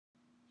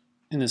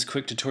In this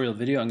quick tutorial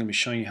video, I'm going to be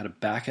showing you how to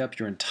back up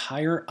your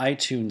entire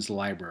iTunes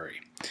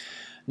library.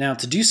 Now,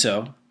 to do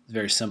so, it's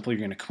very simple. You're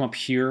going to come up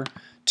here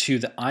to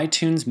the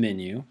iTunes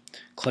menu,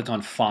 click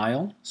on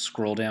File,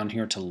 scroll down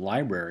here to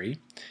Library,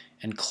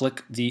 and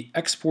click the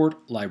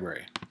Export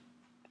Library.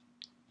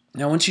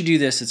 Now, once you do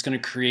this, it's going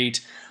to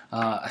create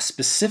a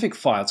specific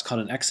file. It's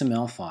called an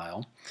XML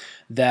file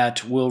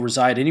that will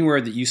reside anywhere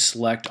that you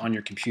select on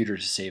your computer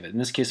to save it. In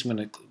this case, I'm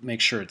going to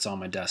make sure it's on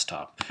my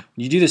desktop.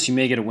 When you do this, you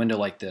may get a window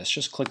like this.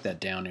 Just click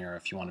that down arrow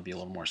if you want to be a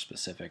little more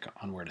specific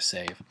on where to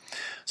save.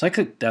 So I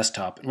click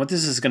desktop, and what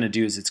this is going to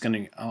do is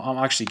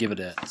I'll actually give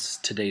it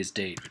today's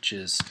date, which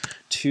is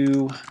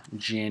 2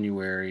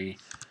 January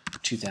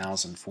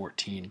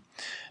 2014.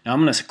 Now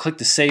I'm going to click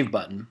the Save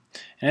button,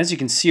 and as you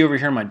can see over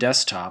here on my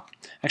desktop,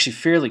 actually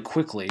fairly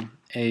quickly,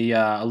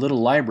 a little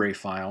library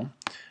file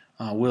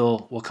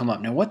will come up.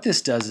 Now what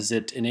this does is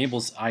it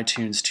enables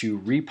iTunes to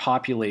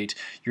repopulate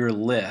your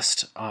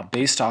list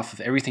based off of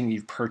everything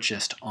you've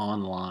purchased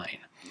online.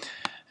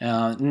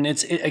 And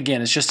it's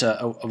just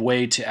a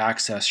way to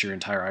access your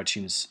entire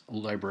iTunes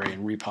library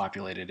and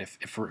repopulate it if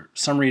for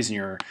some reason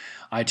your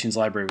iTunes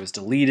library was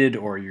deleted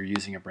or you're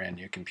using a brand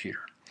new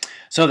computer.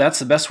 So that's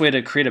the best way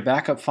to create a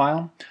backup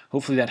file.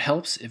 Hopefully that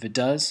helps. If it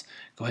does,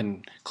 go ahead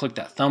and click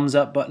that thumbs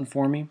up button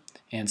for me,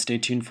 and stay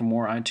tuned for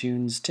more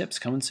iTunes tips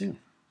coming soon.